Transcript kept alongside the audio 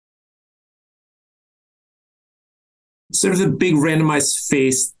sort of the big randomized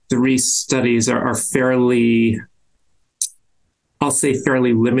phase 3 studies are fairly, I'll say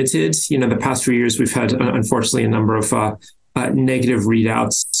fairly limited. The past few years, we've had, unfortunately, a number of negative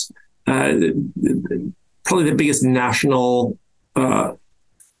readouts. Probably the biggest national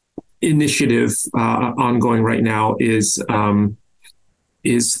initiative ongoing right now is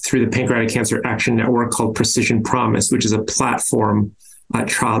through the Pancreatic Cancer Action Network called Precision Promise, which is a platform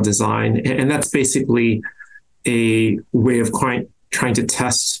trial design. And that's basically a way of trying to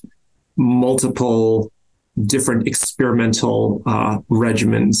test multiple different experimental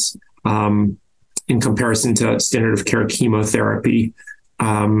regimens in comparison to standard of care chemotherapy.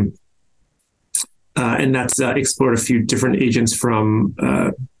 And that's explored a few different agents from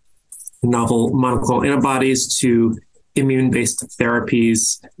novel monoclonal antibodies to immune-based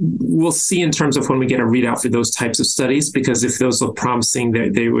therapies. We'll see in terms of when we get a readout for those types of studies, because if those look promising,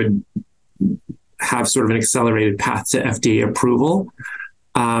 they would have sort of an accelerated path to FDA approval.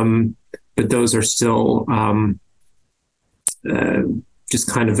 But those are still just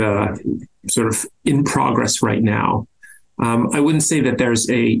kind of sort of in progress right now. I wouldn't say that there's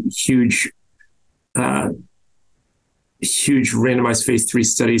a huge randomized phase 3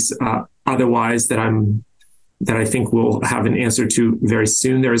 studies otherwise that I think we'll have an answer to very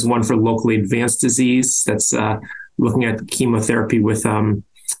soon. There is one for locally advanced disease that's looking at chemotherapy with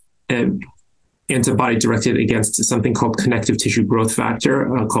antibody directed against something called connective tissue growth factor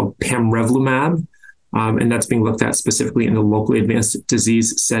called Pamrevlumab. And that's being looked at specifically in the locally advanced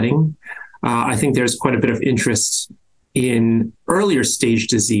disease setting. I think there's quite a bit of interest in earlier stage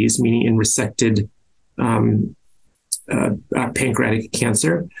disease, meaning in resected pancreatic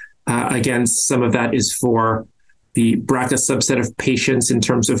cancer. Again, some of that is for the BRCA subset of patients in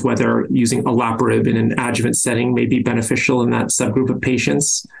terms of whether using Olaparib in an adjuvant setting may be beneficial in that subgroup of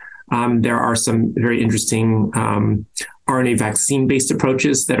patients. There are some very interesting RNA vaccine-based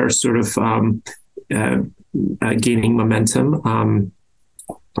approaches that are sort of gaining momentum.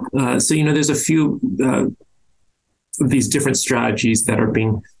 So, there's a few of these different strategies that are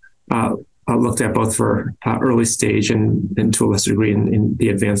being looked at both for early stage and to a lesser degree in the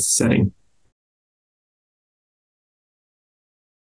advanced setting.